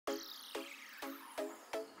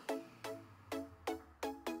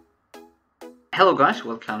Hello guys,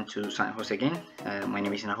 welcome to SiteHost again. My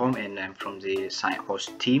name is Nahom and I'm from the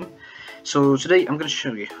SiteHost team. So today I'm going to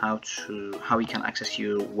show you how we can access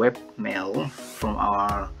your webmail from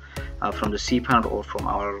our from the cPanel or from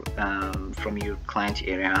our from your client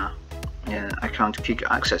area account quick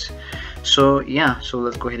access. So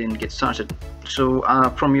let's go ahead and get started. So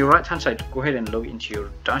from your right hand side, go ahead and log into your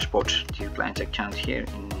dashboard to your client account here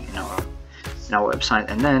in our website,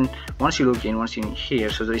 and then once you log in, once you're in here,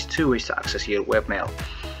 so there is two ways to access your webmail.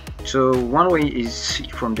 So one way is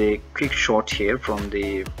from the quick short here from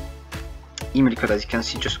the email code, as you can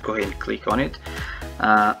see. Just go ahead and click on it,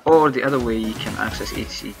 or the other way you can access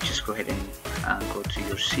it, you just go ahead and go to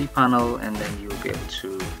your cPanel, and then you'll be able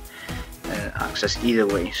to access either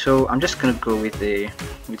way. So I'm just going to go with the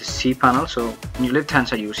cPanel. So on your left hand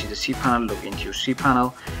side, you'll see the cPanel. Log into your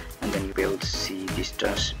cPanel, and then you'll be able to see this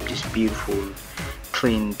beautiful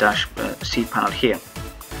clean cPanel here.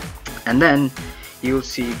 And then you will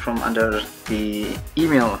see from under the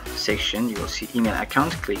email section, you will see email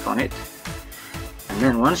account. Click on it, and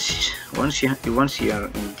then once you are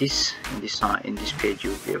in this page,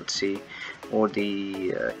 you'll be able to see all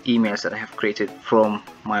the emails that I have created from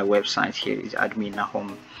my website. Here is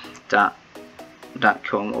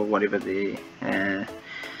admin.nahom.com or whatever the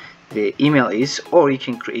email is, or you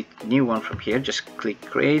can create a new one from here. Just click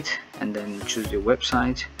create and then choose your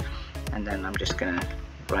website, and then I'm just gonna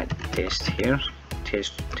write test here,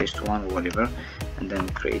 test one or whatever, and then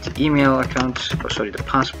create email account, the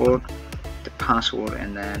password,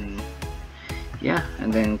 and then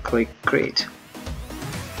and then click create.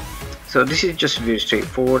 So this is just very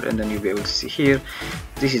straightforward, and then you'll be able to see here,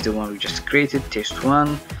 this is the one we just created, test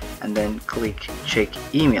one, and then click check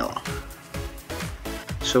email.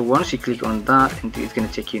 So once you click on that, it's going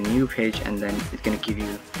to take you a new page, and then it's going to give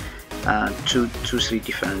you three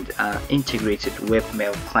different integrated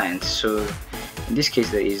webmail clients. So in this case,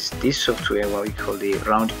 there is this software, what we call the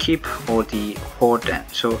Roundkeep or the Hoarder.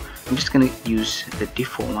 So I'm just going to use the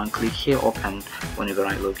default one. Click here, open whenever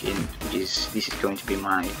I log in. This is going to be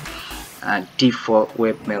my default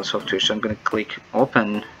webmail software. So I'm going to click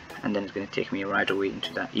open, and then it's going to take me right away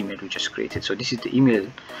into that email we just created. So this is the email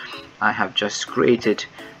I have just created,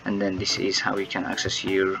 and then this is how you can access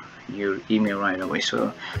your email right away.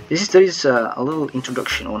 So there is a little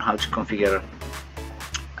introduction on how to configure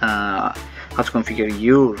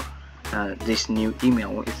your this new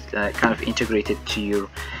email. It's kind of integrated to your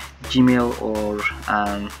Gmail or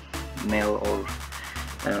mail or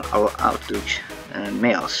our Outlook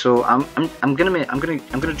mail. So I'm gonna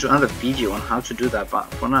do another video on how to do that,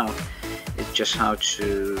 but for now it's just how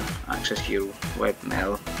to access your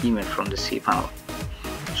webmail email from the cPanel.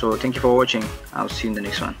 So thank you for watching. I'll see you in the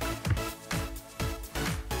next one.